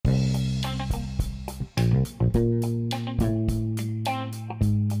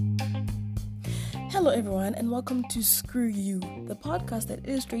Hello, everyone, and welcome to Screw You, the podcast that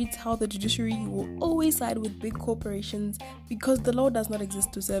illustrates how the judiciary will always side with big corporations because the law does not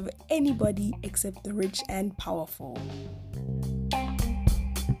exist to serve anybody except the rich and powerful.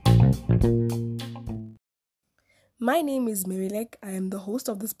 My name is Mirilek. I am the host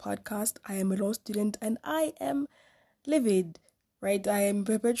of this podcast. I am a law student and I am livid, right? I am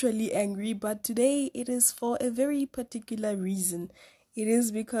perpetually angry, but today it is for a very particular reason. It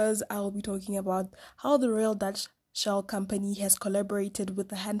is because I will be talking about how the Royal Dutch Shell Company has collaborated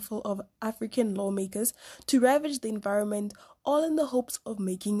with a handful of African lawmakers to ravage the environment, all in the hopes of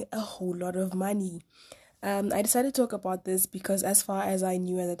making a whole lot of money. I decided to talk about this because as far as I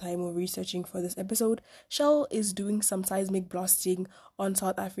knew at the time of researching for this episode, Shell is doing some seismic blasting on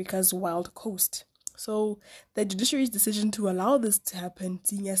South Africa's Wild Coast. So the judiciary's decision to allow this to happen,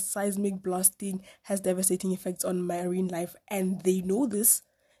 seeing as seismic blasting has devastating effects on marine life, and they know this,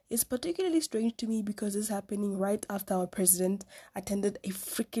 is particularly strange to me because it's happening right after our president attended a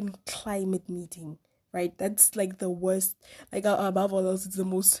freaking climate meeting. Right, that's like the worst. Like above all else, it's the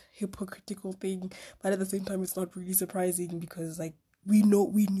most hypocritical thing. But at the same time, it's not really surprising because we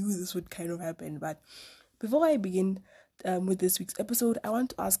knew this would kind of happen. But before I begin with this week's episode, I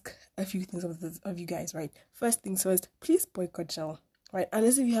want to ask a few things of you guys. Right, first things first, please boycott Shell. Right,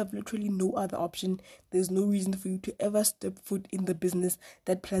 unless if you have literally no other option, there's no reason for you to ever step foot in the business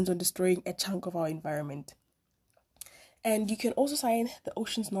that plans on destroying a chunk of our environment. And you can also sign the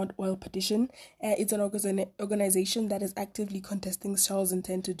Oceans Not Oil petition. It's an organization that is actively contesting Shell's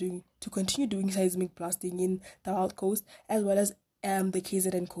intent to continue doing seismic blasting in the Wild Coast as well as the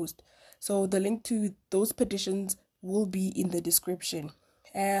KZN coast. So the link to those petitions will be in the description.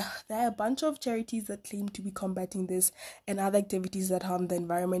 There are a bunch of charities that claim to be combating this and other activities that harm the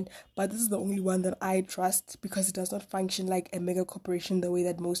environment, but this is the only one that I trust because it does not function like a mega corporation the way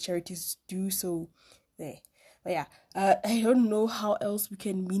that most charities do. So there. But yeah, I don't know how else we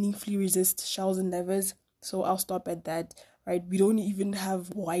can meaningfully resist Shell's endeavors, so I'll stop at that, right? We don't even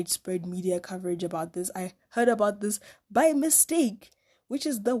have widespread media coverage about this. I heard about this by mistake, which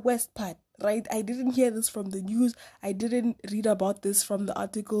is the worst part, right? I didn't hear this from the news. I didn't read about this from the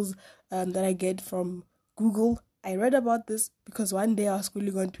articles that I get from Google. I read about this because one day I was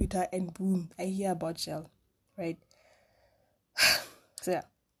scrolling on Twitter and boom, I hear about Shell, right? So yeah.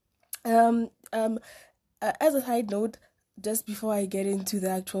 As a side note, just before I get into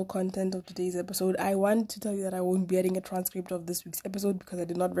the actual content of today's episode, I want to tell you that I won't be adding a transcript of this week's episode because I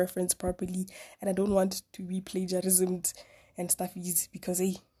did not reference properly and I don't want to be plagiarismed and stuffies because,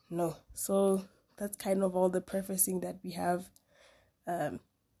 no. So that's kind of all the prefacing that we have.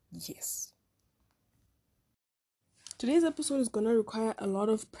 Yes. Today's episode is going to require a lot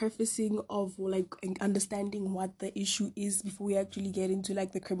of prefacing of understanding what the issue is before we actually get into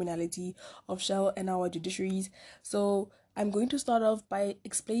the criminality of Shell and our judiciaries. So I'm going to start off by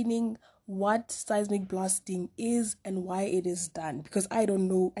explaining what seismic blasting is and why it is done because I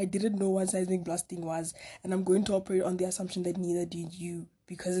didn't know what seismic blasting was, and I'm going to operate on the assumption that neither did you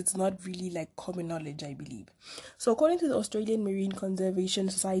because it's not really common knowledge, I believe. So according to the Australian Marine Conservation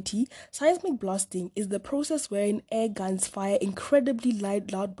Society, seismic blasting is the process wherein air guns fire incredibly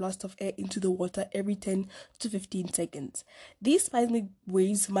loud blasts of air into the water every 10 to 15 seconds. These seismic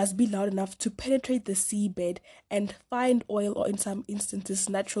waves must be loud enough to penetrate the seabed and find oil or in some instances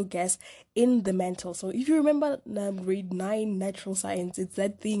natural gas in the mantle. So if you remember grade 9 natural science, it's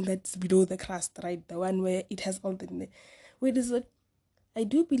that thing that's below the crust, right? The one where it has all the... Wait, is it? I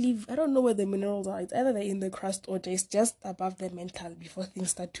do believe, I don't know where the minerals are. It's either they're in the crust or just above the mantle before things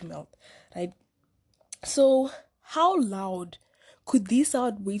start to melt, right? So how loud could these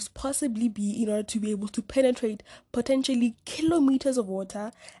sound waves possibly be in order to be able to penetrate potentially kilometers of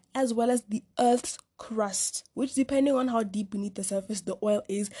water as well as the Earth's crust, which depending on how deep beneath the surface the oil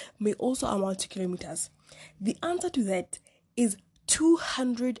is, may also amount to kilometers? The answer to that is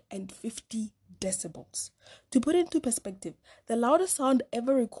 250 decibels. To put it into perspective, the loudest sound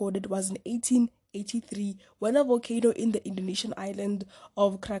ever recorded was in 1883 when a volcano in the Indonesian island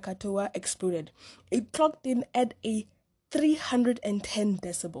of Krakatoa exploded. It clocked in at a 310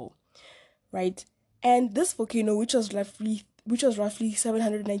 decibel, right? And this volcano, which was roughly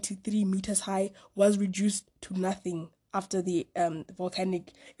 793 meters high, was reduced to nothing after the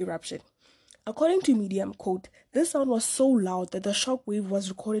volcanic eruption. According to Medium, quote, this sound was so loud that the shock wave was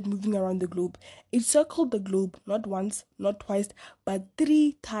recorded moving around the globe. It circled the globe not once, not twice, but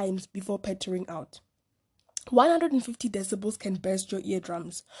 3 times before petering out. 150 decibels can burst your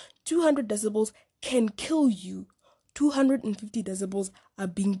eardrums. 200 decibels can kill you. 250 decibels are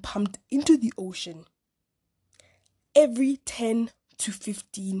being pumped into the ocean. every 10 to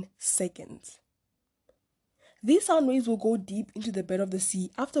 15 seconds. These sound waves will go deep into the bed of the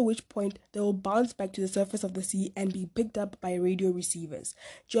sea, after which point they will bounce back to the surface of the sea and be picked up by radio receivers.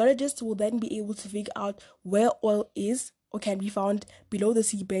 Geologists will then be able to figure out where oil is or can be found below the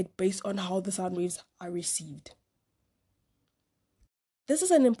seabed based on how the sound waves are received. This is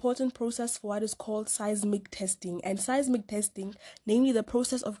an important process for what is called seismic testing, and seismic testing, namely the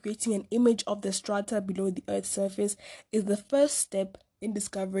process of creating an image of the strata below the Earth's surface, is the first step in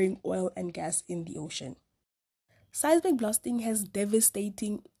discovering oil and gas in the ocean. Seismic blasting has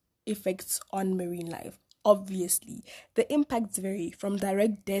devastating effects on marine life. Obviously, the impacts vary from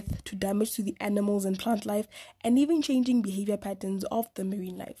direct death to damage to the animals and plant life, and even changing behavior patterns of the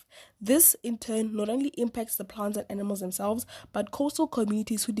marine life. This, in turn, not only impacts the plants and animals themselves, but coastal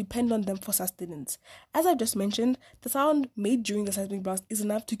communities who depend on them for sustenance. As I just mentioned, the sound made during the seismic blast is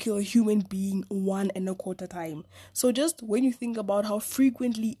enough to kill a human being 1.25 times. So just when you think about how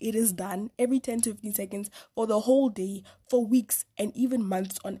frequently it is done, every 10 to 15 seconds, for the whole day, for weeks, and even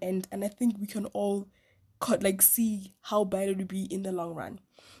months on end, and I think we can all see how bad it would be in the long run.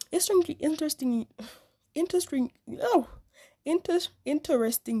 Interestingly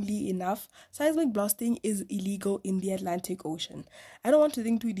enough, seismic blasting is illegal in the Atlantic Ocean. I don't want to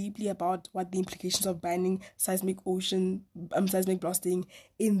think too deeply about what the implications of banning seismic blasting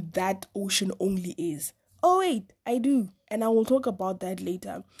in that ocean only is. Oh wait, I do, and I will talk about that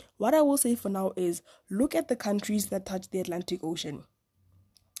later. What I will say for now is, look at the countries that touch the Atlantic Ocean.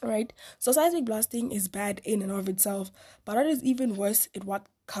 Right, so seismic blasting is bad in and of itself, but what is even worse is what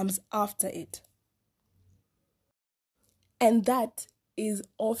comes after it. And that is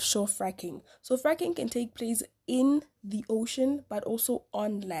offshore fracking. So fracking can take place in the ocean, but also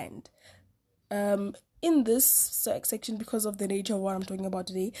on land. In this section, because of the nature of what I'm talking about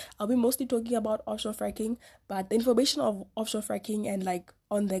today, I'll be mostly talking about offshore fracking, but the information of offshore fracking and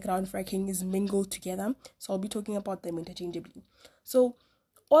on the ground fracking is mingled together. So I'll be talking about them interchangeably. So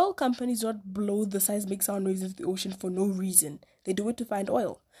oil companies do not blow the seismic sound waves into the ocean for no reason. They do it to find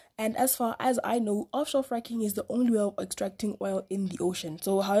oil. And as far as I know, offshore fracking is the only way of extracting oil in the ocean.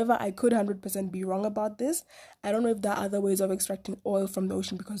 So, however, I could 100% be wrong about this. I don't know if there are other ways of extracting oil from the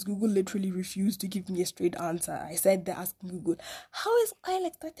ocean, because Google literally refused to give me a straight answer. I said they're asking Google, how is oil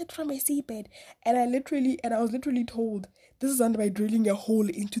extracted from a seabed? And I was literally told, this is done by drilling a hole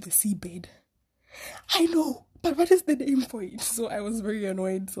into the seabed. I know, but what is the name for it? So I was very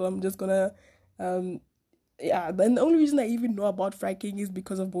annoyed. So I'm just gonna, then the only reason I even know about fracking is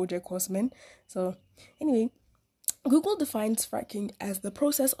because of BoJack Horseman. So anyway, Google defines fracking as the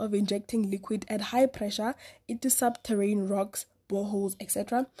process of injecting liquid at high pressure into subterranean rocks, boreholes,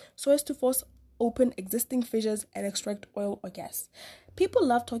 etc., so as to force open existing fissures and extract oil or gas. People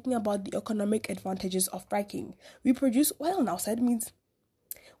love talking about the economic advantages of fracking. We produce oil now, so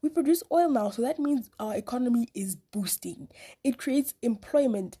that means our economy is boosting. It creates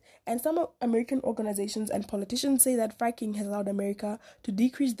employment, and some American organizations and politicians say that fracking has allowed America to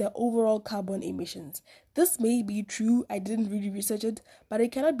decrease their overall carbon emissions. This may be true, I didn't really research it, but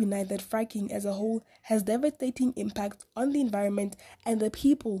it cannot be denied that fracking as a whole has devastating impact on the environment and the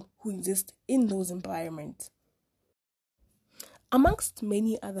people who exist in those environments. Amongst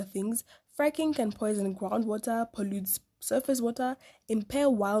many other things, fracking can poison groundwater, pollute surface water, impair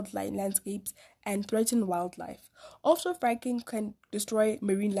wildlife landscapes, and threaten wildlife. Offshore fracking can destroy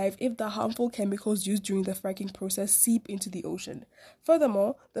marine life if the harmful chemicals used during the fracking process seep into the ocean.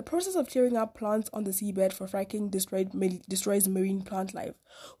 Furthermore, the process of clearing up plants on the seabed for fracking destroys marine plant life.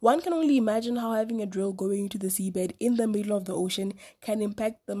 One can only imagine how having a drill going into the seabed in the middle of the ocean can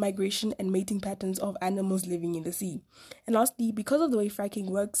impact the migration and mating patterns of animals living in the sea. And lastly, because of the way fracking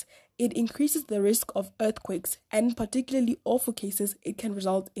works, it increases the risk of earthquakes, and in particularly awful cases, it can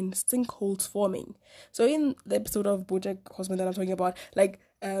result in sinkholes forming. So in the episode of BoJack Horseman that I'm talking about,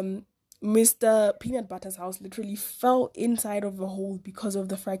 Mr. Peanut Butter's house literally fell inside of a hole because of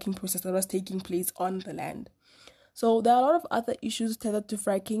the fracking process that was taking place on the land. So there are a lot of other issues tethered to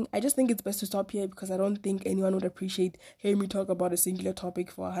fracking. I just think it's best to stop here because I don't think anyone would appreciate hearing me talk about a singular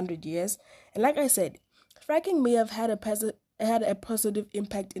topic for 100 years. And like I said, fracking may have had a positive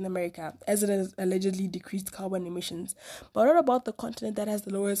impact in America, as it has allegedly decreased carbon emissions. But what about the continent that has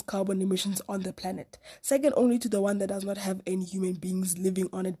the lowest carbon emissions on the planet? Second only to the one that does not have any human beings living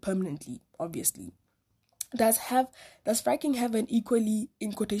on it permanently, obviously. Does fracking have an equally,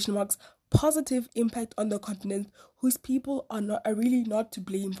 in quotation marks, positive impact on the continent whose people are really not to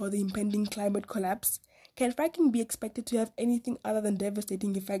blame for the impending climate collapse? Can fracking be expected to have anything other than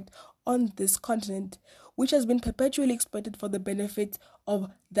devastating effect on this continent, which has been perpetually exploited for the benefit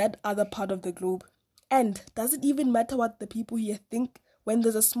of that other part of the globe? And does it even matter what the people here think when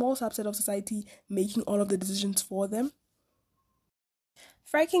there's a small subset of society making all of the decisions for them?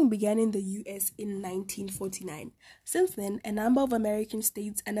 Fracking began in the US in 1949. Since then, a number of American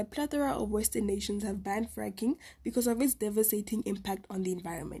states and a plethora of Western nations have banned fracking because of its devastating impact on the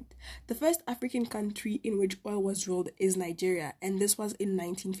environment. The first African country in which oil was drilled is Nigeria, and this was in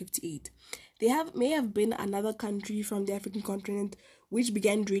 1958. May have been another country from the African continent which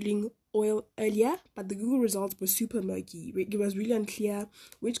began drilling oil earlier, but the Google results were super murky. It was really unclear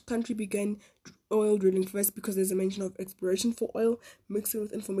which country began oil drilling first because there's a mention of exploration for oil mixed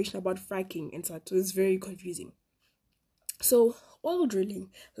with information about fracking and such, so it's very confusing. So oil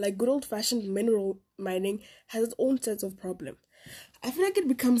drilling, like good old-fashioned mineral mining, has its own sets of problems. I feel like it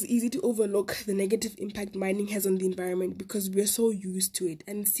becomes easy to overlook the negative impact mining has on the environment because we are so used to it,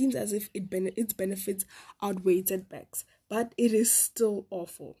 and it seems as if its benefits outweigh setbacks, but it is still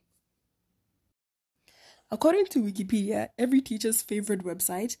awful. According to Wikipedia, every teacher's favorite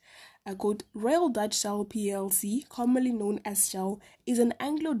website, I quote, Royal Dutch Shell plc, commonly known as Shell, is an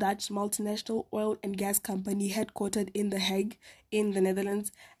Anglo-Dutch multinational oil and gas company headquartered in The Hague, in the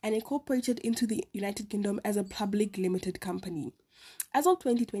Netherlands, and incorporated into the United Kingdom as a public limited company. As of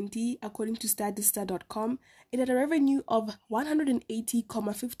 2020, according to Statista.com, it had a revenue of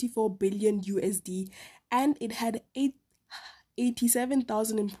 180.54 billion USD, and it had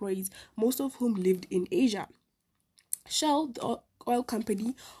 87,000 employees, most of whom lived in Asia. Shell, the oil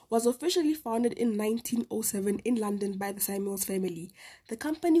company, was officially founded in 1907 in London by the Samuels family. The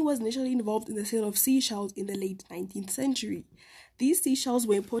company was initially involved in the sale of seashells in the late 19th century. These seashells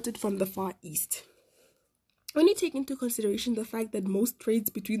were imported from the Far East. When you take into consideration the fact that most trades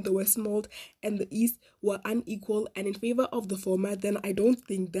between the Westmold and the East were unequal and in favor of the former, then I don't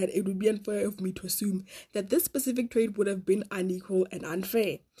think that it would be unfair of me to assume that this specific trade would have been unequal and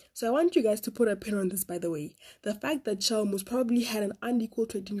unfair. So I want you guys to put a pin on this, by the way. The fact that Shell most probably had an unequal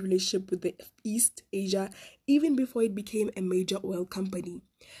trading relationship with the East Asia even before it became a major oil company.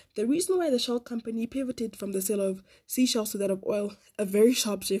 The reason why the Shell company pivoted from the sale of seashells to that of oil, a very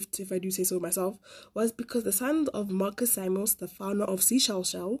sharp shift if I do say so myself, was because the sons of Marcus Samuels, the founder of Seashell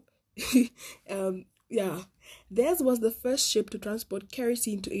Shell, theirs was the first ship to transport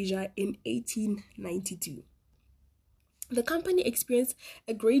kerosene to Asia in 1892. The company experienced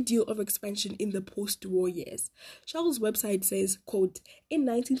a great deal of expansion in the post-war years. Shell's website says, quote, in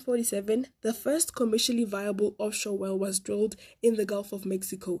 1947, the first commercially viable offshore well was drilled in the Gulf of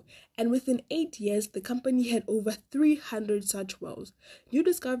Mexico, and within 8 years, the company had over 300 such wells. New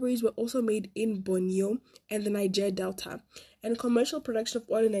discoveries were also made in Borneo and the Niger Delta, and commercial production of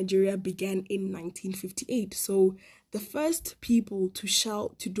oil in Nigeria began in 1958. So, the first people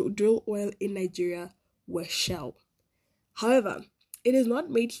to drill oil in Nigeria were Shell. However, it is not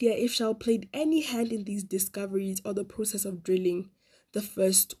made clear if Shell played any hand in these discoveries or the process of drilling the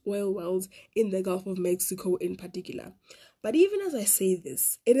first oil wells in the Gulf of Mexico in particular. But even as I say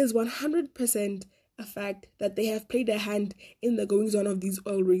this, it is 100% a fact that they have played a hand in the goings-on of these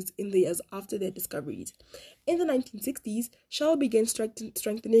oil rigs in the years after their discoveries. In the 1960s, Shell began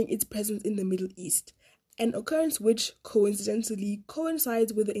strengthening its presence in the Middle East, an occurrence which coincidentally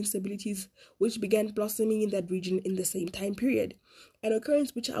coincides with the instabilities which began blossoming in that region in the same time period, an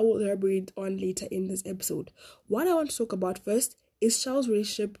occurrence which I will elaborate on later in this episode. What I want to talk about first is Shell's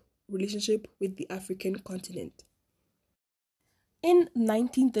relationship with the African continent. In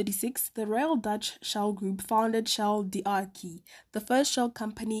 1936, the Royal Dutch Shell Group founded Shell DRK, the first shell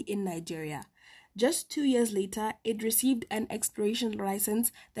company in Nigeria. Just 2 years later, it received an exploration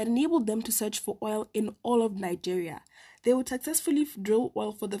license that enabled them to search for oil in all of Nigeria. They would successfully drill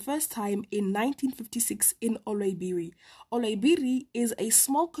oil for the first time in 1956 in Oloibiri. Oloibiri is a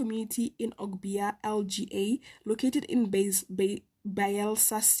small community in Ogbia, LGA, located in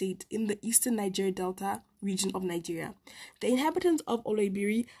Bayelsa State in the eastern Niger Delta region of Nigeria. The inhabitants of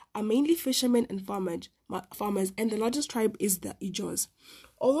Oloibiri are mainly fishermen and farmers, and the largest tribe is the Ijos.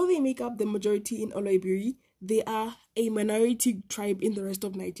 Although they make up the majority in Oloibiri, they are a minority tribe in the rest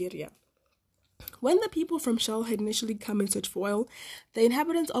of Nigeria. When the people from Shell had initially come in search for oil, the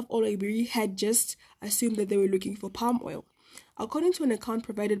inhabitants of Oloibiri had just assumed that they were looking for palm oil. According to an account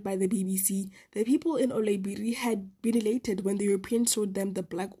provided by the BBC, the people in Oloibiri had been elated when the Europeans showed them the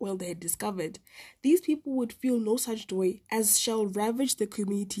black oil they had discovered. These people would feel no such joy as Shell ravaged the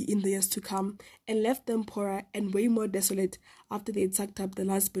community in the years to come and left them poorer and way more desolate after they had sucked up the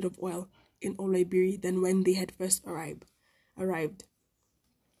last bit of oil in Oloibiri than when they had first arrived.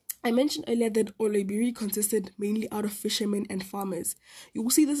 I mentioned earlier that Oloibiri consisted mainly out of fishermen and farmers. You will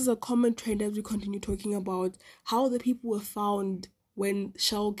see this is a common trend as we continue talking about how the people were found when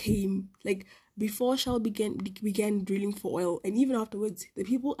Shell came, like before Shell began drilling for oil, and even afterwards, the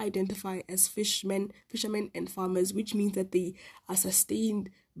people identify as fishermen and farmers, which means that they are sustained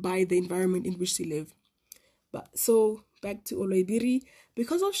by the environment in which they live. But so back to Oloibiri,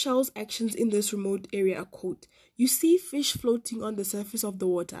 because of Shell's actions in this remote area, quote, you see fish floating on the surface of the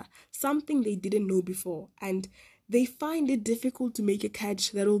water, something they didn't know before, and they find it difficult to make a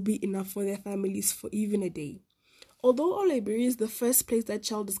catch that will be enough for their families for even a day. Although Oloibiri is the first place that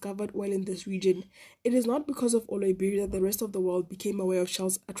Shell discovered oil in this region, it is not because of Oloibiri that the rest of the world became aware of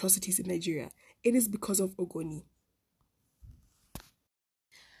Shell's atrocities in Nigeria. It is because of Ogoni.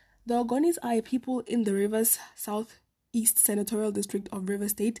 The Ogonis are a people in the Rivers Southeast Senatorial District of Rivers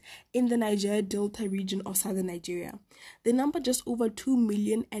State in the Niger Delta region of southern Nigeria. They number just over 2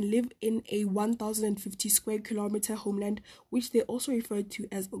 million and live in a 1,050 square kilometer homeland, which they also refer to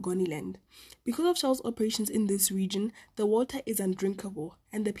as Ogoniland. Because of Shell's operations in this region, the water is undrinkable,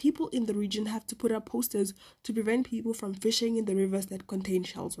 and the people in the region have to put up posters to prevent people from fishing in the rivers that contain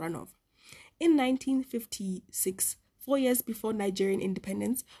Shell's runoff. In 1956, 4 years before Nigerian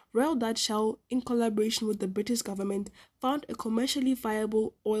independence, Royal Dutch Shell, in collaboration with the British government, found a commercially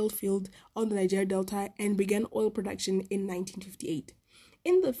viable oil field on the Niger Delta and began oil production in 1958.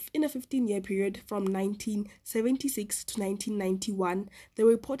 In a 15-year period from 1976 to 1991, there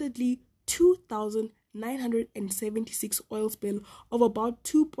were reportedly 2,976 oil spill of about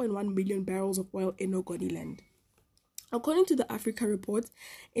 2.1 million barrels of oil in Ogoniland. According to the Africa report,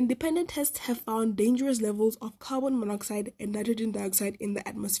 independent tests have found dangerous levels of carbon monoxide and nitrogen dioxide in the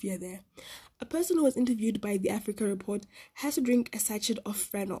atmosphere there. A person who was interviewed by the Africa report has to drink a sachet of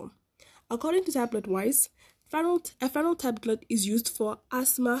Frenol. According to TabletWise, a Frenol tablet is used for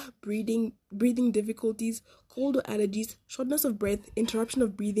asthma, breathing difficulties, cold or allergies, shortness of breath, interruption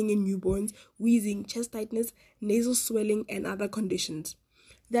of breathing in newborns, wheezing, chest tightness, nasal swelling, and other conditions.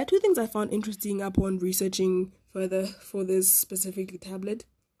 There are two things I found interesting upon researching further for this specific tablet.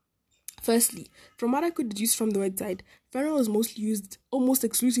 Firstly, from what I could deduce from the website, Frenol is mostly used, almost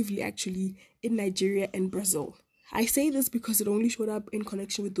exclusively actually, in Nigeria and Brazil. I say this because it only showed up in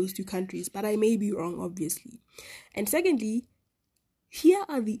connection with those two countries, but I may be wrong, obviously. And secondly, here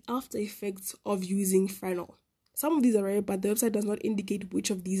are the after effects of using Frenol. Some of these are rare, but the website does not indicate which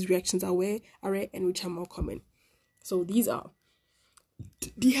of these reactions are rare and which are more common. So these are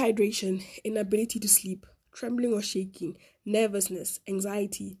dehydration, inability to sleep, trembling or shaking, nervousness,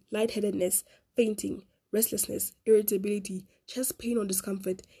 anxiety, lightheadedness, fainting, restlessness, irritability, chest pain or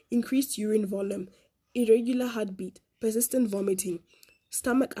discomfort, increased urine volume, irregular heartbeat, persistent vomiting,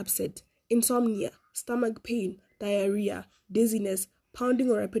 stomach upset, insomnia, stomach pain, diarrhea, dizziness,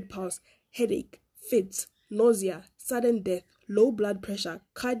 pounding or rapid pulse, headache, fits, nausea, sudden death, low blood pressure,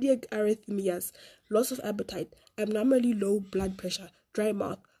 cardiac arrhythmias, loss of appetite, abnormally low blood pressure, dry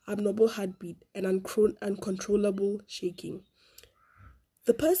mouth, abnormal heartbeat, and uncontrollable shaking.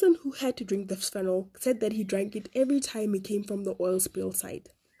 The person who had to drink the Frenol said that he drank it every time he came from the oil spill site,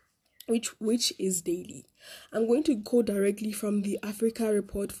 which is daily. I'm going to quote directly from the Africa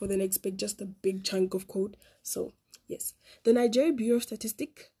report for the next bit, just a big chunk of quote. So, yes. The Nigeria Bureau of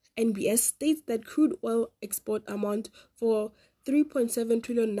Statistics, NBS, states that crude oil export amount for 3.7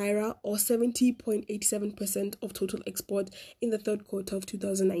 trillion naira or 70.87% of total export in the third quarter of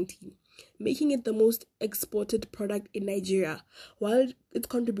 2019, making it the most exported product in Nigeria, while its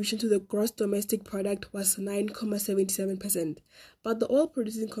contribution to the gross domestic product was 9.77%. But the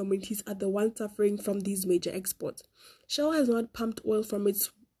oil-producing communities are the ones suffering from these major exports. Shell has not pumped oil from its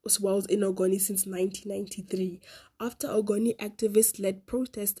wells in Ogoni since 1993, after Ogoni activists led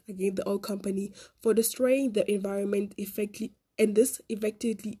protests against the oil company for destroying the environment and this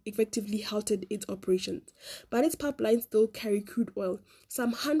effectively halted its operations. But its pipelines still carry crude oil,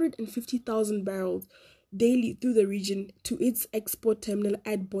 some 150,000 barrels daily through the region to its export terminal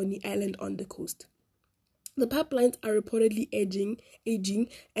at Bonny Island on the coast. The pipelines are reportedly aging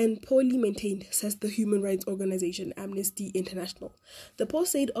and poorly maintained, says the human rights organization Amnesty International. The poor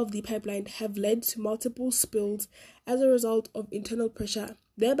state of the pipeline have led to multiple spills as a result of internal pressure,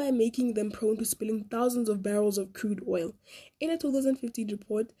 thereby making them prone to spilling thousands of barrels of crude oil. In a 2015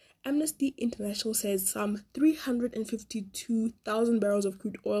 report, Amnesty International says some 352,000 barrels of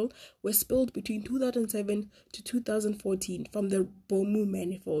crude oil were spilled between 2007 to 2014 from the Bomu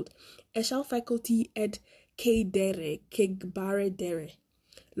manifold, a Shell faculty at Kegbare Dere,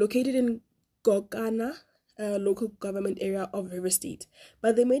 located in Gokana, a local government area of River State.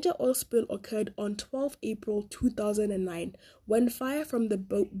 But the major oil spill occurred on 12 April 2009 when fire from the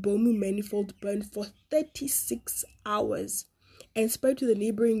Bomu manifold burned for 36 hours and spread to the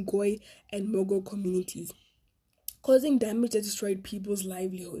neighboring Goi and Mogo communities. causing damage that destroyed people's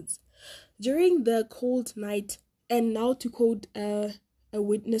livelihoods. During the cold night, and now to quote a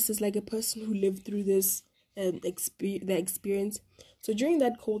witness is like a person who lived through this the experience. So during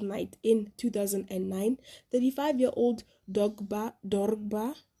that cold night in 2009, 35-year-old Dorgba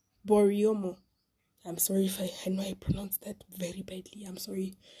Boriomo, I'm sorry if I know I pronounced that very badly, I'm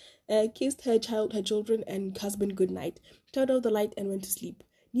sorry, kissed her children and husband goodnight, turned off the light and went to sleep.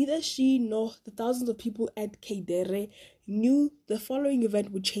 Neither she nor the thousands of people at Kaidere knew the following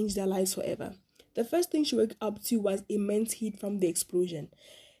event would change their lives forever. The first thing she woke up to was immense heat from the explosion.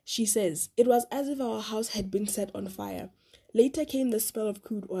 She says, "It was as if our house had been set on fire. Later came the smell of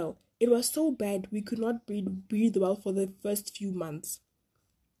crude oil. It was so bad we could not breathe well for the first few months."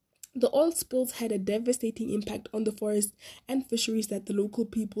 The oil spills had a devastating impact on the forests and fisheries that the local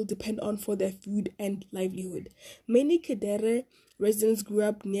people depend on for their food and livelihood. Many Kedere residents grew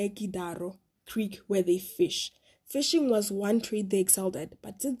up near Kidaro Creek where they fish. Fishing was one trade they excelled at,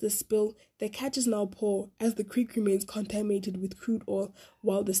 but since the spill, their catch is now poor as the creek remains contaminated with crude oil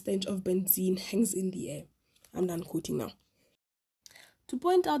while the stench of benzene hangs in the air. I'm done quoting now. To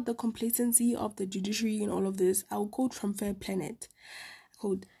point out the complacency of the judiciary in all of this, I'll quote from Fair Planet.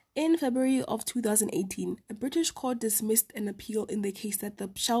 Quote, "In February of 2018, a British court dismissed an appeal in the case that the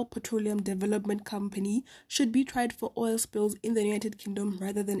Shell Petroleum Development Company should be tried for oil spills in the United Kingdom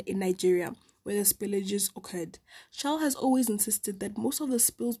rather than in Nigeria, where the spillages occurred. Shell has always insisted that most of the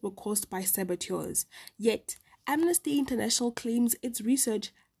spills were caused by saboteurs. Yet, Amnesty International claims its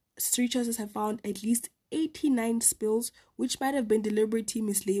researchers have found at least 89 spills which might have been deliberately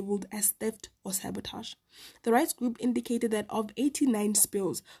mislabeled as theft or sabotage. The rights group indicated that of 89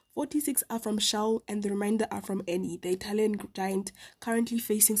 spills, 46 are from Shell and the remainder are from Eni, the Italian giant currently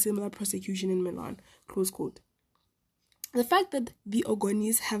facing similar prosecution in Milan." Close quote. The fact that the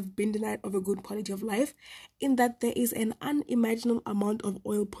Ogonis have been denied of a good quality of life in that there is an unimaginable amount of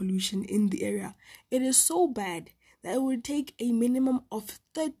oil pollution in the area. It is so bad that it would take a minimum of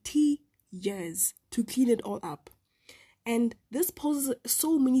 30 years to clean it all up. And this poses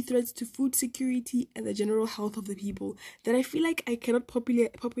so many threats to food security and the general health of the people that I feel like I cannot properly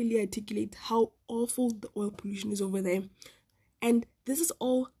articulate how awful the oil pollution is over there. And this is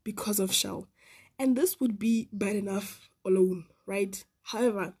all because of Shell. And this would be bad enough alone, right?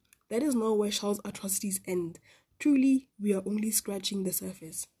 However, that is not where Shell's atrocities end. Truly, we are only scratching the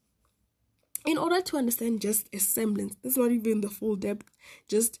surface. In order to understand just a semblance, this is not even the full depth,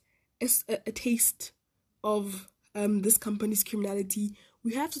 just a taste of this company's criminality,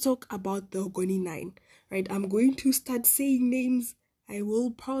 we have to talk about the Ogoni 9, right? I'm going to start saying names. I will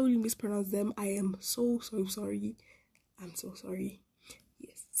probably mispronounce them. I am so sorry. I'm so sorry.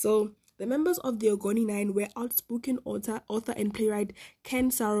 Yes. So, the members of the Ogoni 9 were outspoken author and playwright Ken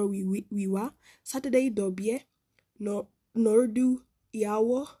Saro-Wiwa, Saturday Dobie, Nordu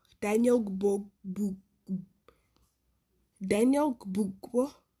Iyawo, Daniel Gbugbo,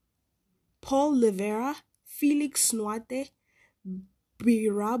 Paul Levera, Felix Nwate,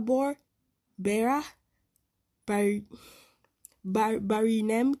 Birabor Bera,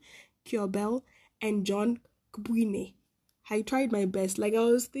 Barinem Kiobel, and John Kbwine. I tried my best. Like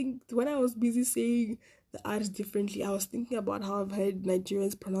when I was busy saying the R's differently, I was thinking about how I've heard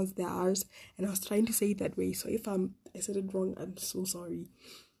Nigerians pronounce their R's, and I was trying to say it that way. So if I said it wrong, I'm so sorry.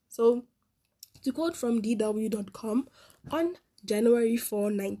 So, to quote from DW.com, on January 4,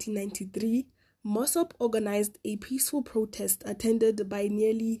 1993, Mossop organized a peaceful protest attended by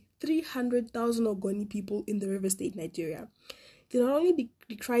nearly 300,000 Ogoni people in the River State, Nigeria. They not only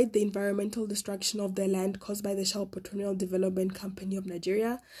decried the environmental destruction of their land caused by the Shell Petroleum Development Company of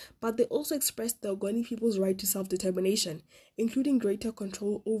Nigeria, but they also expressed the Ogoni people's right to self-determination, including greater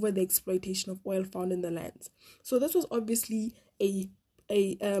control over the exploitation of oil found in the lands. So this was obviously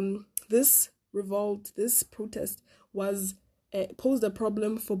this protest was posed a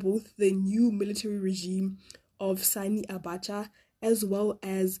problem for both the new military regime of Sani Abacha as well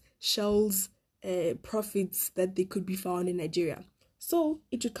as Shell's profits that they could be found in Nigeria. So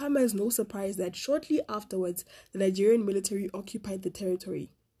it should come as no surprise that shortly afterwards, the Nigerian military occupied the territory.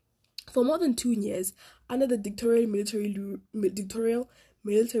 For more than 2 years, under the dictatorial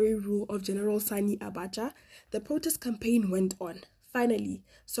military rule of General Sani Abacha, the protest campaign went on. Finally,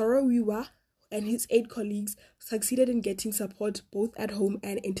 Saro-Wiwa and his 8 colleagues succeeded in getting support both at home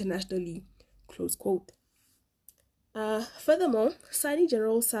and internationally. Close quote. Furthermore, Sani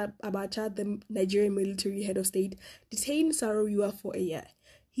General Abacha, the Nigerian military head of state, detained Saro-Wiwa for a year.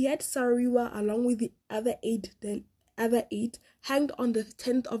 He had Saro-Wiwa, along with the other eight, hanged on the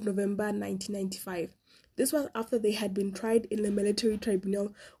 10th of November 1995. This was after they had been tried in a military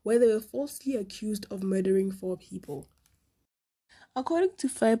tribunal where they were falsely accused of murdering 4 people. According to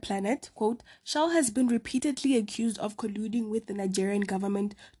Fair Planet, quote, Shell has been repeatedly accused of colluding with the Nigerian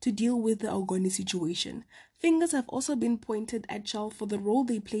government to deal with the Ogoni situation. Fingers have also been pointed at Shell for the role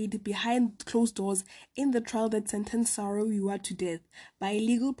they played behind closed doors in the trial that sentenced Saro Wiwa to death by a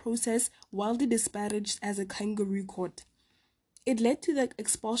legal process widely disparaged as a kangaroo court. It led to the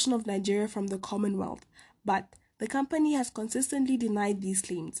expulsion of Nigeria from the Commonwealth, but the company has consistently denied these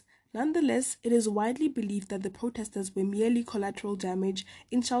claims. Nonetheless, it is widely believed that the protesters were merely collateral damage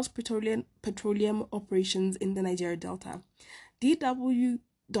in Shell's petroleum operations in the Niger Delta.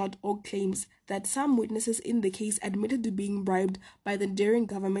 DW.org claims that some witnesses in the case admitted to being bribed by the Nigerian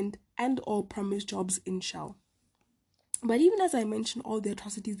government and or promised jobs in Shell. But even as I mentioned all the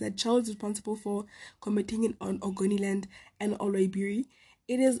atrocities that Shell is responsible for committing on Ogoniland and Oloibiri,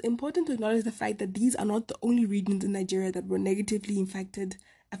 it is important to acknowledge the fact that these are not the only regions in Nigeria that were negatively affected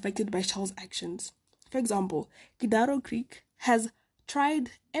by Shell's actions. For example, Kidaro Creek has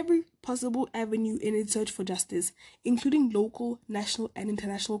tried every possible avenue in its search for justice, including local, national, and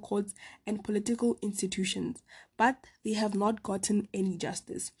international courts and political institutions, but they have not gotten any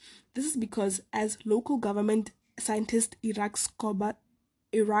justice. This is because, as local government scientist Iraq's Koba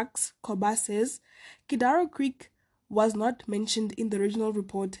says, Kidaro Creek was not mentioned in the original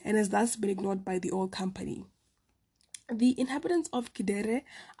report and has thus been ignored by the oil company. The inhabitants of Kidere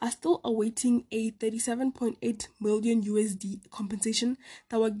are still awaiting a 37.8 million USD compensation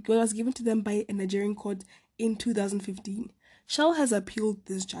that was given to them by a Nigerian court in 2015. Shell has appealed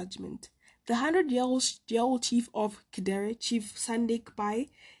this judgment. The 100-year-old chief of Kidere, Chief Sandek Bai,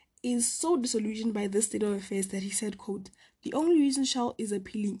 is so disillusioned by this state of affairs that he said, quote, the only reason Shell is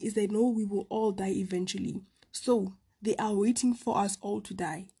appealing is they know we will all die eventually. So, they are waiting for us all to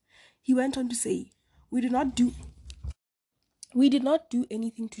die. He went on to say, We did not do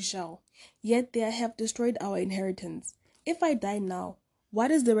anything to Shell, yet they have destroyed our inheritance. If I die now,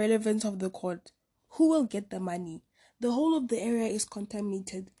 what is the relevance of the court? Who will get the money? The whole of the area is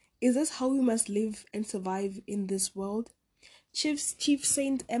contaminated. Is this how we must live and survive in this world? Chief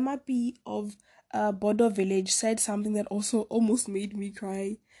Saint Emma P. of Bodo Village said something that also almost made me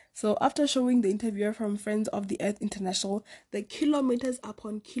cry. So after showing the interviewer from Friends of the Earth International the kilometers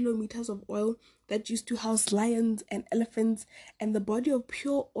upon kilometers of oil that used to house lions and elephants and the body of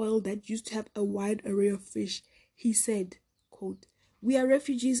pure oil that used to have a wide array of fish, he said, quote, we are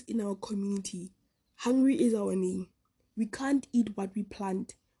refugees in our community. Hungry is our name. We can't eat what we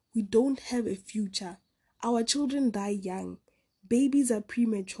plant. We don't have a future. Our children die young. Babies are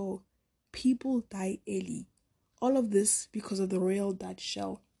premature. People die early. All of this because of the Royal Dutch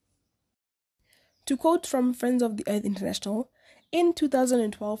Shell. To quote from Friends of the Earth International, in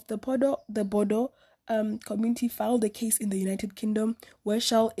 2012, the Bodo community filed a case in the United Kingdom where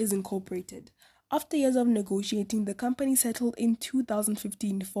Shell is incorporated. After years of negotiating, the company settled in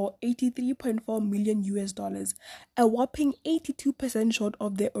 2015 for $83.4 million US, a whopping 82% short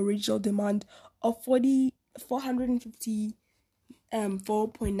of their original demand of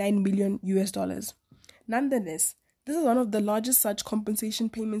 $4.9 million US. Nonetheless, this is one of the largest such compensation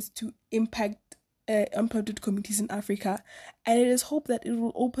payments to impacted communities in Africa, and it is hoped that it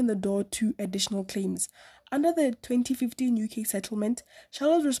will open the door to additional claims. Under the 2015 UK settlement,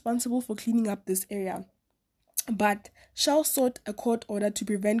 Shell is responsible for cleaning up this area. But Shell sought a court order to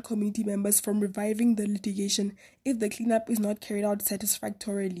prevent community members from reviving the litigation if the cleanup is not carried out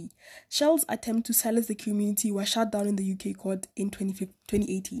satisfactorily. Shell's attempt to silence the community was shut down in the UK court in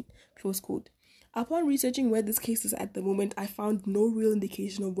 2018. Close quote. Upon researching where this case is at the moment, I found no real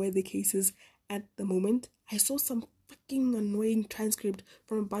indication of where the case is at the moment. I saw some fucking annoying transcript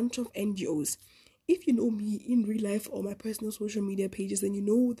from a bunch of NGOs. If you know me in real life or my personal social media pages, then you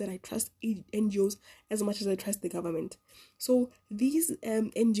know that I trust NGOs as much as I trust the government. So these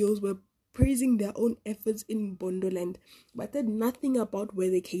NGOs were praising their own efforts in Bondoland, but said nothing about where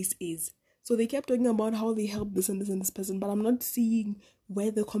the case is. So they kept talking about how they helped this and this and this person, but I'm not seeing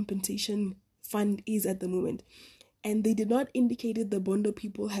where the compensation fund is at the moment. And they did not indicate that the Bondo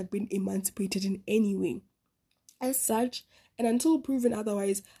people have been emancipated in any way. As such, and until proven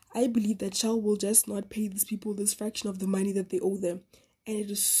otherwise, I believe that Shell will just not pay these people this fraction of the money that they owe them. And it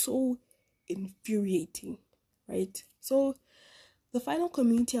is so infuriating, right? So, the final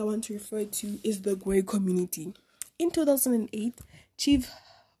community I want to refer to is the Gwe community. In 2008, Chief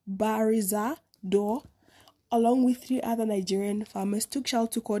Bariza Dor, along with 3 other Nigerian farmers, took Shell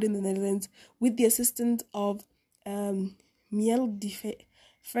to court in the Netherlands with the assistance of Miel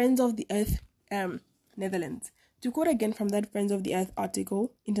Friends of the Earth Netherlands, To quote again from that Friends of the Earth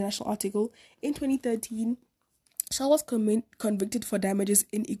article, international article, in 2013, Shell was convicted for damages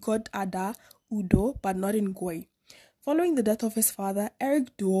in Ikot Ada, Udo, but not in Goy. Following the death of his father,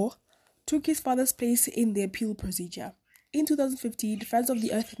 Eric Door took his father's place in the appeal procedure. In 2015, Friends of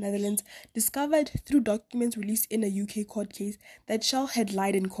the Earth Netherlands discovered through documents released in a UK court case that Shell had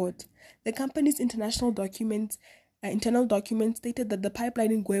lied in court. The company's internal documents stated that the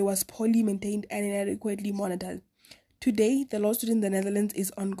pipeline in Goy was poorly maintained and inadequately monitored. Today, the lawsuit in the Netherlands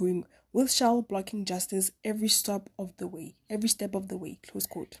is ongoing, with Shell blocking justice every step of the way. Close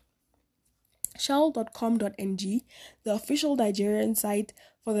quote. Shell.com.ng, the official Nigerian site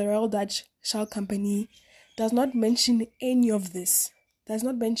for the Royal Dutch Shell Company, does not mention any of this. Does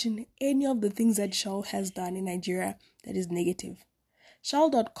not mention any of the things that Shell has done in Nigeria that is negative.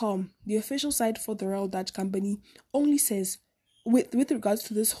 Shell.com, the official site for the Royal Dutch Company, only says, with regards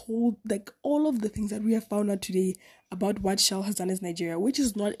to this whole, all of the things that we have found out today about what Shell has done in Nigeria, which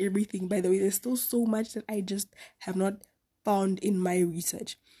is not everything, by the way. There's still so much that I just have not found in my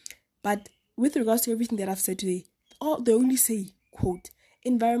research. But with regards to everything that I've said today, they only say, quote,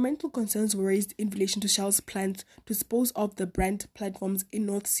 environmental concerns were raised in relation to Shell's plans to dispose of the Brent platforms in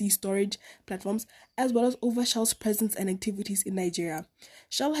North Sea storage platforms, as well as over Shell's presence and activities in Nigeria.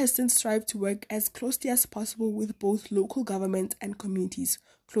 Shell has since strived to work as closely as possible with both local governments and communities,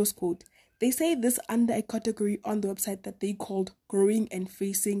 close quote. They say this under a category on the website that they called Growing and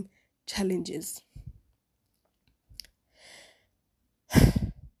Facing Challenges.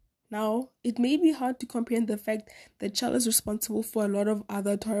 Now, it may be hard to comprehend the fact that Shell is responsible for a lot of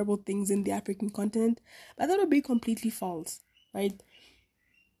other terrible things in the African continent, but that would be completely false, right?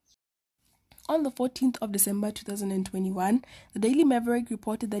 On the 14th of December 2021, the Daily Maverick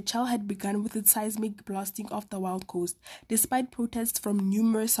reported that Shell had begun with its seismic blasting off the Wild Coast, despite protests from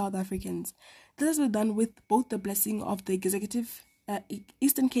numerous South Africans. This has been done with both the blessing of the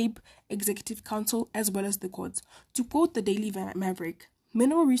Eastern Cape Executive Council as well as the courts. To quote the Daily Maverick,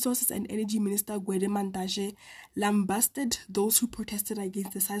 Mineral Resources and Energy Minister Gwede Mantashe lambasted those who protested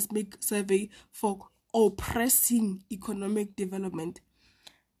against the seismic survey for oppressing economic development.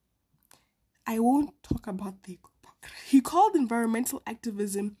 I won't talk about the... He called environmental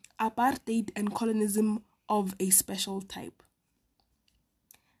activism apartheid and colonism of a special type.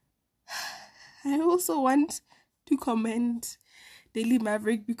 I also want to commend Daily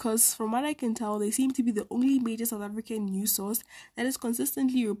Maverick because from what I can tell, they seem to be the only major South African news source that is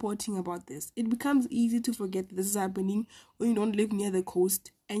consistently reporting about this. It becomes easy to forget that this is happening when you don't live near the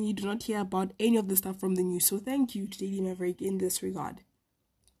coast and you do not hear about any of the stuff from the news. So thank you to Daily Maverick in this regard.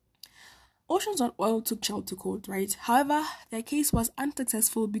 Oceans.oil took Shell to court, right? However, their case was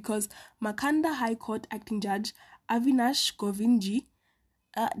unsuccessful because Makhanda High Court acting judge Avinash Govinji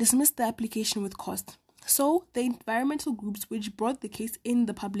dismissed the application with cost. So, the environmental groups which brought the case in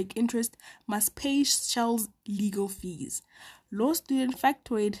the public interest must pay Shell's legal fees. Law student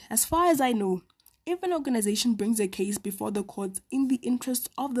factoid, as far as I know, if an organization brings a case before the courts in the interest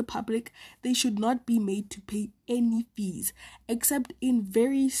of the public, they should not be made to pay any fees, except in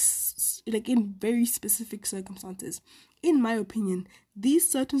very specific circumstances. In my opinion,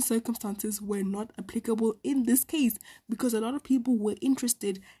 these certain circumstances were not applicable in this case because a lot of people were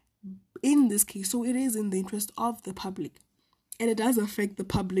interested in this case. So it is in the interest of the public. And it does affect the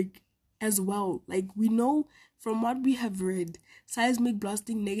public as well. We know from what we have read, seismic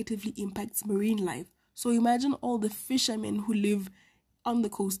blasting negatively impacts marine life. So imagine all the fishermen who live on the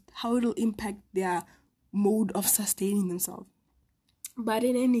coast, how it'll impact their mode of sustaining themselves. But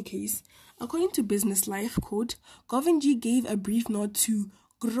in any case, according to Business Life, quote, Govinji gave a brief nod to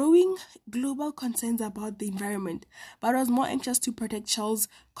growing global concerns about the environment, but was more anxious to protect Shell's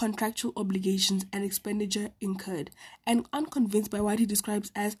contractual obligations and expenditure incurred, and unconvinced by what he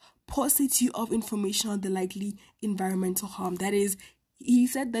describes as paucity of information on the likely environmental harm. That is, he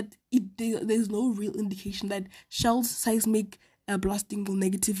said that there's no real indication that Shell's seismic blasting will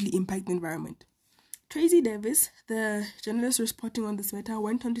negatively impact the environment. Tracy Davis, the journalist reporting on this matter,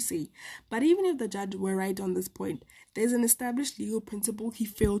 went on to say, but even if the judge were right on this point, there's an established legal principle he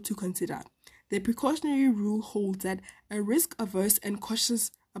failed to consider. The precautionary rule holds that a risk-averse and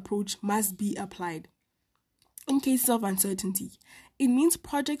cautious approach must be applied in cases of uncertainty. It means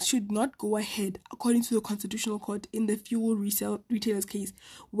projects should not go ahead, according to the Constitutional Court in the fuel retailers case,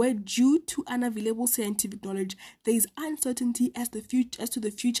 where due to unavailable scientific knowledge, there is uncertainty as to the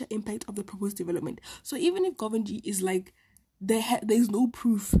future impact of the proposed development. So even if Govinji is there is no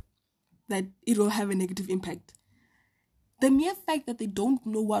proof that it will have a negative impact, the mere fact that they don't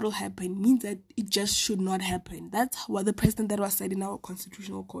know what will happen means that it just should not happen. That's what the precedent that was said in our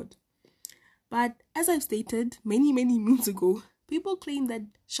Constitutional Court. But as I've stated many moons ago, people claim that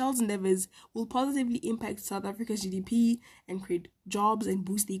Shell's endeavors will positively impact South Africa's GDP and create jobs and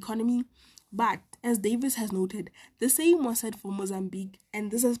boost the economy. But as Davis has noted, the same was said for Mozambique,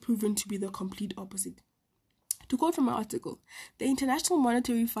 and this has proven to be the complete opposite. To quote from my article, the International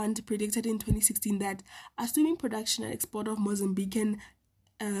Monetary Fund predicted in 2016 that, assuming production and export of Mozambican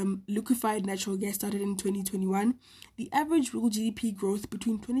liquefied natural gas started in 2021, the average real GDP growth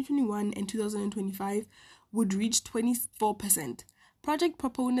between 2021 and 2025 would reach 24%. Project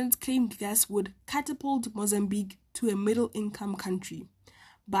proponents claimed gas would catapult Mozambique to a middle-income country.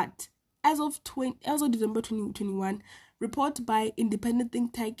 But as of December 2021, report by independent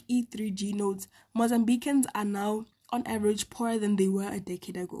think tank E3G notes, Mozambicans are now, on average, poorer than they were a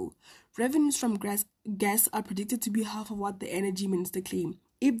decade ago. Revenues from gas are predicted to be half of what the energy minister claimed,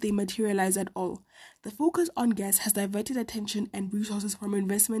 if they materialize at all. The focus on gas has diverted attention and resources from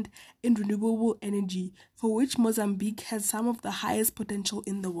investment in renewable energy, for which Mozambique has some of the highest potential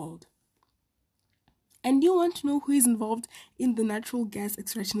in the world. And you want to know who is involved in the natural gas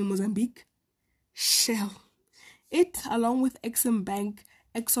extraction in Mozambique? Shell. It, along with Exim Bank,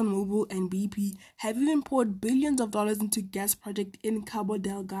 ExxonMobil, and BP, have even poured billions of dollars into gas project in Cabo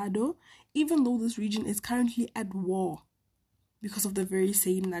Delgado, even though this region is currently at war because of the very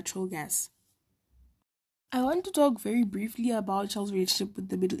same natural gas. I want to talk very briefly about Shell's relationship with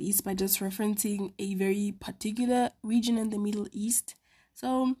the Middle East by just referencing a very particular region in the Middle East.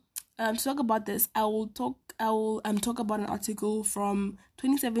 So, to talk about this, I will talk about an article from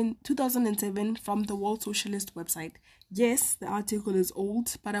 2007 from the World Socialist website. Yes, the article is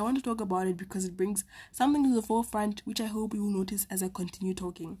old, but I want to talk about it because it brings something to the forefront, which I hope you will notice as I continue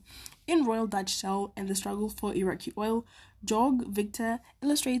talking. In Royal Dutch Shell and the struggle for Iraqi oil, Jörg Victor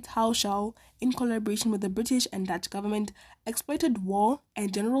illustrates how Shell, in collaboration with the British and Dutch government, exploited war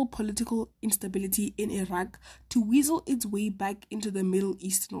and general political instability in Iraq to weasel its way back into the Middle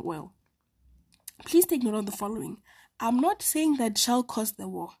Eastern oil. Please take note of the following. I'm not saying that Shell caused the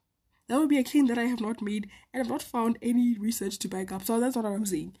war. That would be a claim that I have not made and have not found any research to back up. So that's not what I'm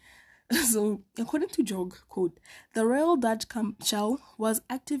saying. So, according to Jörg, quote, the Royal Dutch Shell was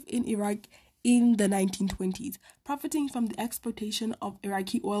active in Iraq in the 1920s, profiting from the exploitation of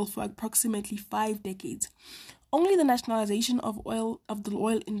Iraqi oil for approximately 5 decades. Only the nationalization of the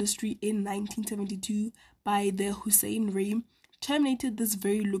oil industry in 1972 by the Hussein Regime terminated this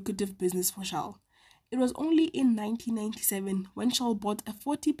very lucrative business for Shell. It was only in 1997 when Shell bought a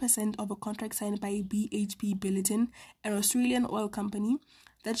 40% of a contract signed by BHP Billiton, an Australian oil company,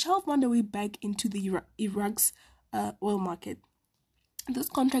 that Shell found a way back into the Iraq's oil market. This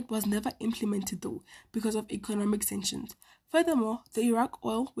contract was never implemented though because of economic sanctions. Furthermore, the Iraq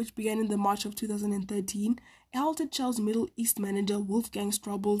oil, which began in the March of 2013, halted Shell's Middle East manager Wolfgang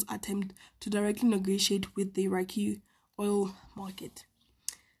Strobel's attempt to directly negotiate with the Iraqi oil market.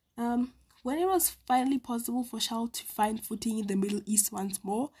 When it was finally possible for Shell to find footing in the Middle East once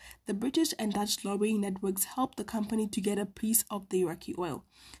more, the British and Dutch lobbying networks helped the company to get a piece of the Iraqi oil.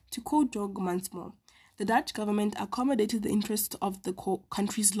 To quote Jörg once more, the Dutch government accommodated the interests of the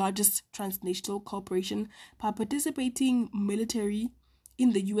country's largest transnational corporation by participating militarily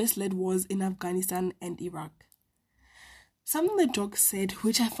in the US-led wars in Afghanistan and Iraq. Something that Jörg said,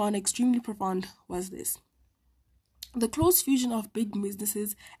 which I found extremely profound, was this. The close fusion of big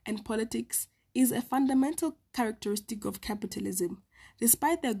businesses and politics is a fundamental characteristic of capitalism.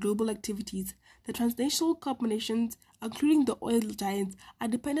 Despite their global activities, the transnational corporations, including the oil giants, are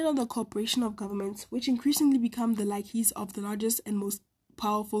dependent on the cooperation of governments, which increasingly become the lackeys of the largest and most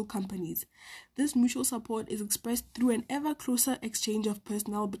powerful companies. This mutual support is expressed through an ever closer exchange of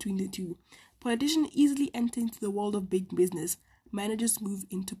personnel between the two. Politicians easily enter into the world of big business. Managers move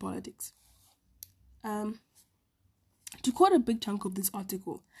into politics. To quote a big chunk of this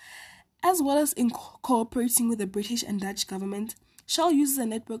article, as well as in cooperating with the British and Dutch government, Shell uses a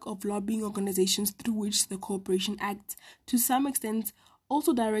network of lobbying organizations through which the corporation acts, to some extent,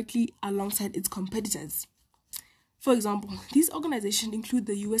 also directly alongside its competitors. For example, these organizations include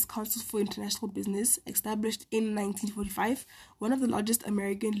the U.S. Council for International Business, established in 1945, one of the largest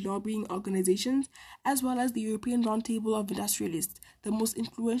American lobbying organizations, as well as the European Roundtable of Industrialists, the most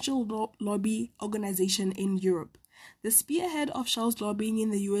influential lobby organization in Europe. The spearhead of Shell's lobbying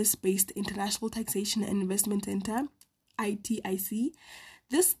in the US-based International Taxation and Investment Center, ITIC,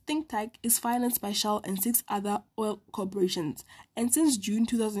 this think tank is financed by Shell and 6 other oil corporations, and since June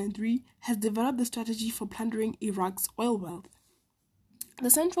 2003 has developed the strategy for plundering Iraq's oil wealth. The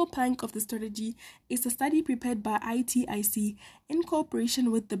central plank of the strategy is a study prepared by ITIC in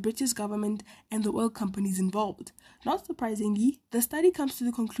cooperation with the British government and the oil companies involved. Not surprisingly, the study comes to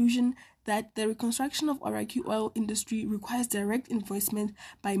the conclusion that the reconstruction of Iraqi oil industry requires direct investment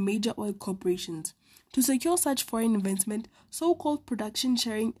by major oil corporations. To secure such foreign investment, so-called production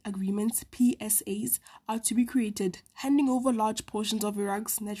sharing agreements (PSAs) are to be created, handing over large portions of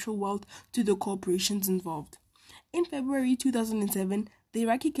Iraq's natural wealth to the corporations involved. In February 2007, the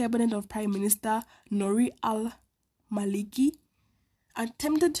Iraqi cabinet of Prime Minister Nouri al-Maliki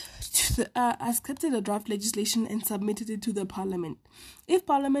accepted a draft legislation and submitted it to the parliament. If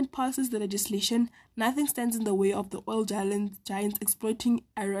parliament passes the legislation, nothing stands in the way of the oil giants exploiting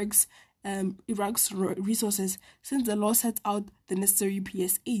Iraq's resources, since the law sets out the necessary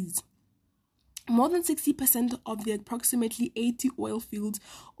PSAs. More than 60% of the approximately 80 oil fields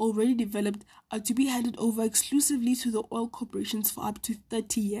already developed are to be handed over exclusively to the oil corporations for up to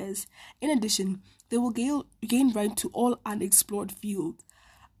 30 years. In addition, they will gain right to all unexplored fields.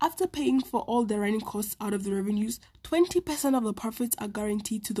 After paying for all the running costs out of the revenues, 20% of the profits are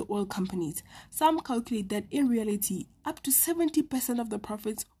guaranteed to the oil companies. Some calculate that in reality, up to 70% of the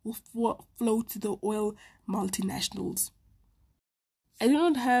profits will flow to the oil multinationals. I do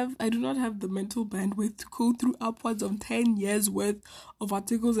not have the mental bandwidth to go through upwards of 10 years worth of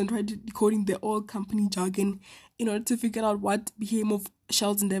articles and try to decoding the oil company jargon in order to figure out what became of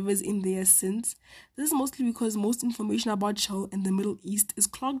Shell's endeavors in the years since. This is mostly because most information about Shell and the Middle East is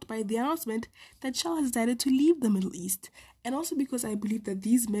clogged by the announcement that Shell has decided to leave the Middle East, and also because I believe that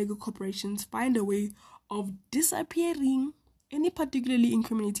these mega corporations find a way of disappearing any particularly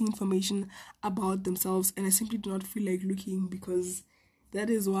incriminating information about themselves, and I simply do not feel like looking, because that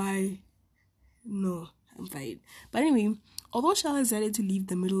is why, no, I'm fine. But anyway, although Shell has decided to leave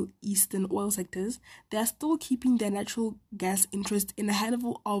the Middle Eastern oil sectors, they are still keeping their natural gas interest in a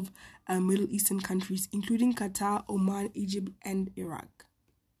handful of Middle Eastern countries, including Qatar, Oman, Egypt, and Iraq.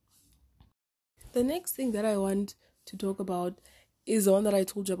 The next thing that I want to talk about is the one that I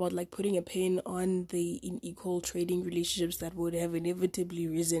told you about, like putting a pin on the unequal trading relationships that would have inevitably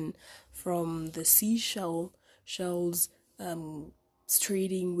risen from the Shell's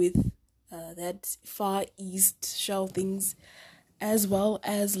trading with that Far East Shell things, as well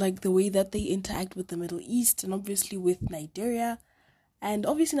as like the way that they interact with the Middle East and obviously with Nigeria. And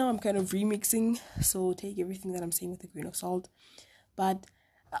obviously now I'm kind of remixing, so take everything that I'm saying with a grain of salt. But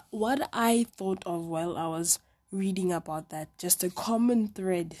what I thought of while I was reading about that, just a common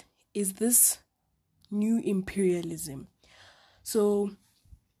thread, is this new imperialism. So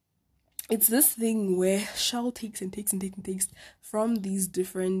it's this thing where Shell takes from these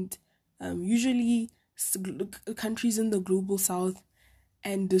different, usually countries in the global south,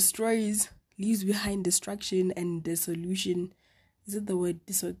 and leaves behind destruction and dissolution. Is it the word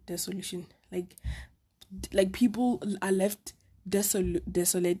dissolution? Like people are left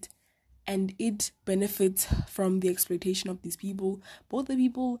desolate, and it benefits from the exploitation of these people, both the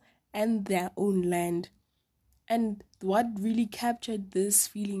people and their own land. And what really captured this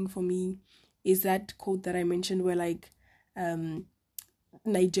feeling for me is that quote that I mentioned, where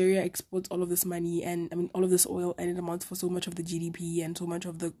Nigeria exports all of this money and all of this oil, and it amounts for so much of the GDP and so much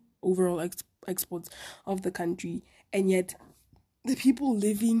of the overall exports of the country, and yet the people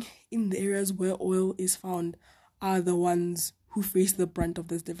living in the areas where oil is found are the ones who face the brunt of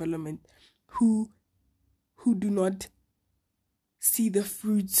this development, who do not see the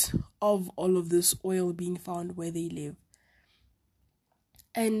fruits of all of this oil being found where they live.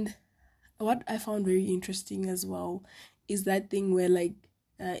 And what I found very interesting as well is that thing where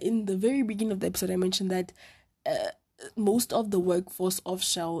in the very beginning of the episode I mentioned that most of the workforce of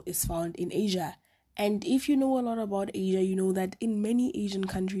Shell is found in Asia. And if you know a lot about Asia, you know that in many Asian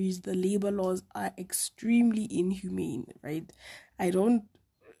countries the labor laws are extremely inhumane, right? I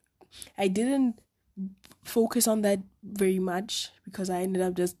didn't focus on that very much because I ended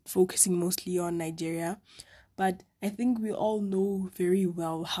up just focusing mostly on Nigeria, but I think we all know very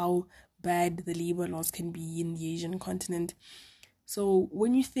well how bad the labor laws can be in the Asian continent. So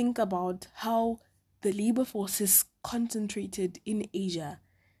when you think about how the labor force is concentrated in Asia,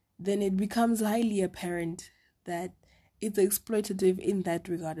 then it becomes highly apparent that it's exploitative in that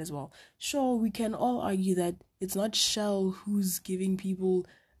regard as well. Sure, we can all argue that it's not Shell who's giving people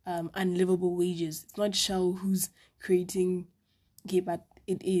unlivable wages. It's not Shell who's creating, but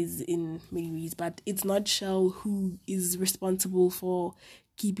it is in many ways, but it's not Shell who is responsible for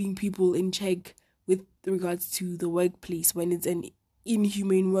keeping people in check with regards to the workplace when it's an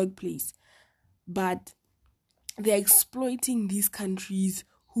inhumane workplace. But they're exploiting these countries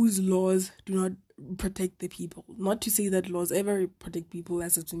whose laws do not protect the people. Not to say that laws ever protect people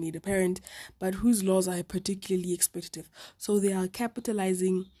as it's made apparent, but whose laws are particularly exploitative. So they are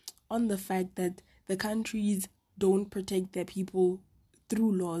capitalizing on the fact that the countries don't protect their people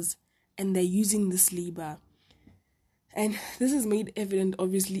through laws, and they're using this labor. And this is made evident,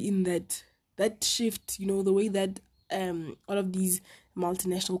 obviously, in that shift, the way that all of these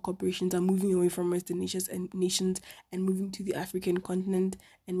multinational corporations are moving away from Western nations and moving to the African continent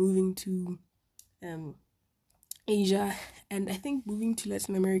and moving to Asia, and I think moving to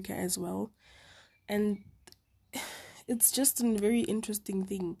Latin America as well. And it's just a very interesting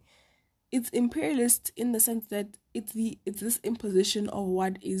thing. It's imperialist in the sense that it's this imposition of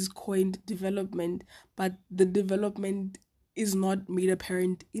what is coined development, but the development is not made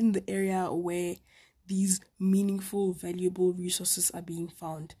apparent in the area where these meaningful, valuable resources are being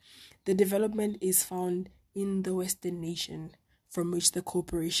found. The development is found in the Western nation from which the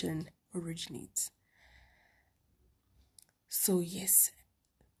corporation originates. So yes,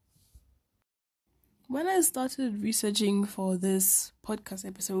 when I started researching for this podcast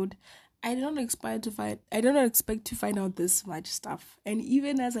episode, I did not expect to find out this much stuff. And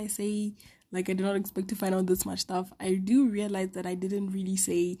even as I say, I did not expect to find out this much stuff, I do realize that I didn't really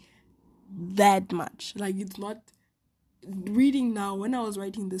say that much. It's not reading now. When I was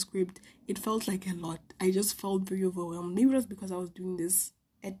writing the script, it felt like a lot. I just felt very overwhelmed. Maybe it was because I was doing this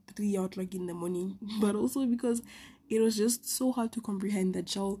at 3:00 in the morning, but also because it was just so hard to comprehend that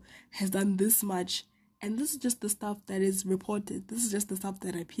Shell has done this much. And this is just the stuff that is reported. This is just the stuff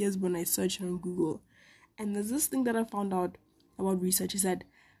that appears when I search on Google. And there's this thing that I found out about research is that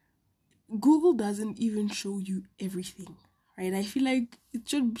Google doesn't even show you everything, right? I feel like it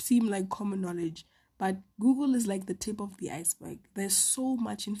should seem like common knowledge, but Google is like the tip of the iceberg. There's so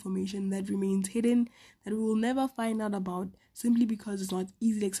much information that remains hidden that we will never find out about simply because it's not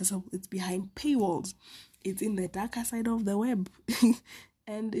easily accessible. It's behind paywalls. It's in the darker side of the web.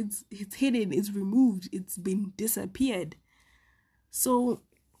 And it's hidden, it's removed, it's been disappeared. So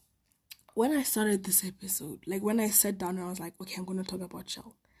when I started this episode, when I sat down and I was like, okay, I'm going to talk about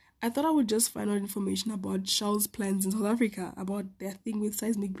Shell, I thought I would just find out information about Shell's plans in South Africa, about their thing with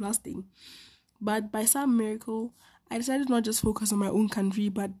seismic blasting. But by some miracle, I decided not just focus on my own country,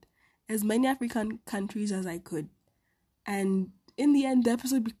 but as many African countries as I could. And in the end, the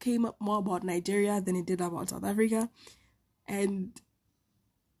episode became more about Nigeria than it did about South Africa. And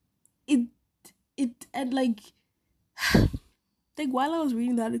while I was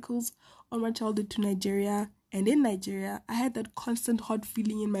reading the articles on my childhood to Nigeria, and in Nigeria, I had that constant hot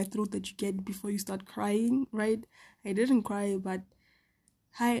feeling in my throat that you get before you start crying, right? I didn't cry, but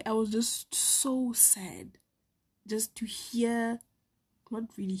I was just so sad just to hear,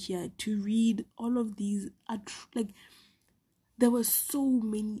 not really hear, to read all of these, there were so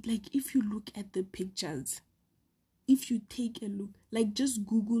many, if you look at the pictures, if you take a look, just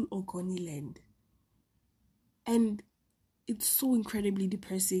Google Ogoniland, and it's so incredibly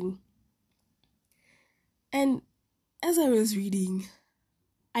depressing. And as I was reading,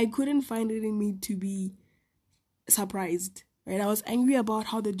 I couldn't find it in me to be surprised, right? I was angry about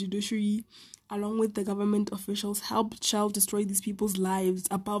how the judiciary, along with the government officials, helped Shell destroy these people's lives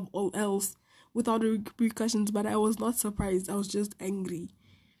above all else without repercussions, but I was not surprised. I was just angry.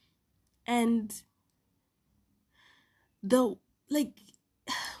 And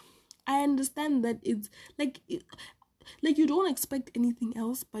I understand that it's you don't expect anything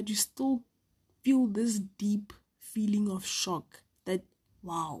else, but you still feel this deep feeling of shock that,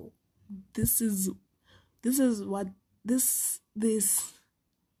 wow, this is what this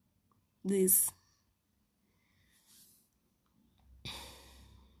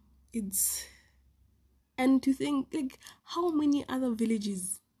it's, and to think how many other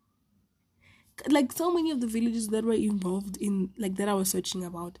villages, so many of the villages that were involved in that I was searching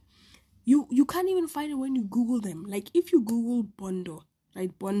about, you can't even find it when you Google them. If you Google Bondo,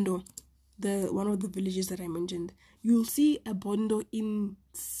 right, Bondo, the one of the villages that I mentioned, you'll see a Bondo in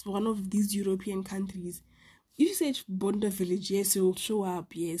one of these European countries. If you search Bondo village, yes, it will show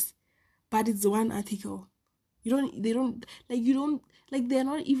up, yes, but it's one article. They're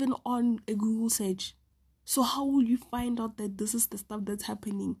not even on a Google search. So how will you find out that this is the stuff that's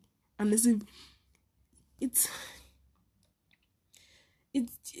happening? Unless if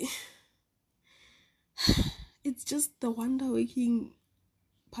it's just the wonder-waking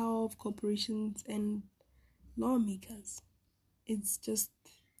power of corporations and lawmakers. It's just,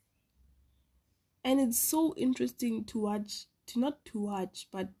 and it's so interesting to watch,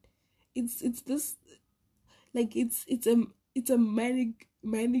 but it's this, it's a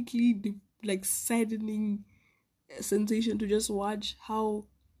manically saddening sensation to just watch how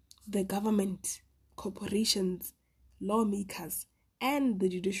the government corporations, lawmakers, and the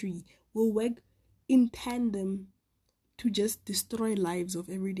judiciary will work in tandem to just destroy lives of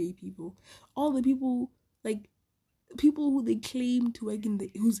everyday people. All the people, like people who they claim to work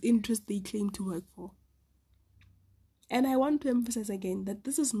whose interest they claim to work for. And I want to emphasize again that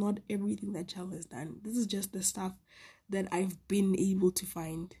this is not everything that Shell has done. This is just the stuff that I've been able to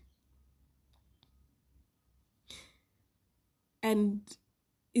find. And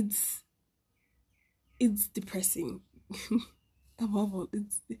it's depressing. Above all,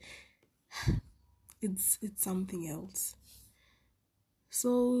 it's something else.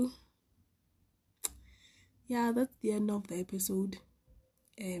 So yeah, that's the end of the episode.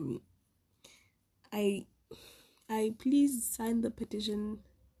 I please sign the petition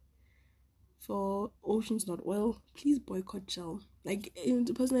for Oceans Not Oil. Please boycott Shell. Like,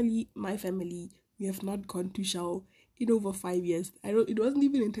 personally, my family, we have not gone to Shell in over 5 years. It wasn't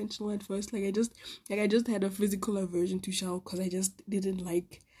even intentional at first. I just had a physical aversion to Shell because I just didn't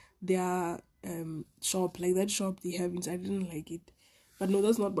like their shop. Like, that shop they have inside, I didn't like it. But no,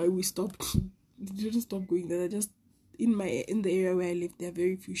 that's not why we stopped. We didn't stop going there. In the area where I live, there are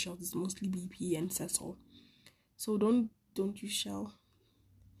very few Shells. It's mostly BP and Sasol. So don't use Shell.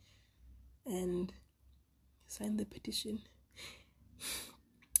 And sign the petition.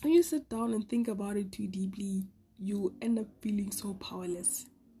 When you sit down and think about it too deeply, you end up feeling so powerless.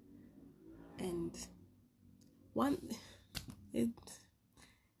 And I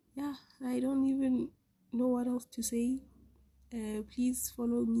don't even know what else to say. Please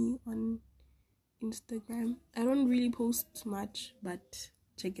follow me on Instagram. I don't really post much, but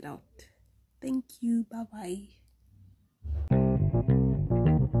check it out. Thank you. Bye bye.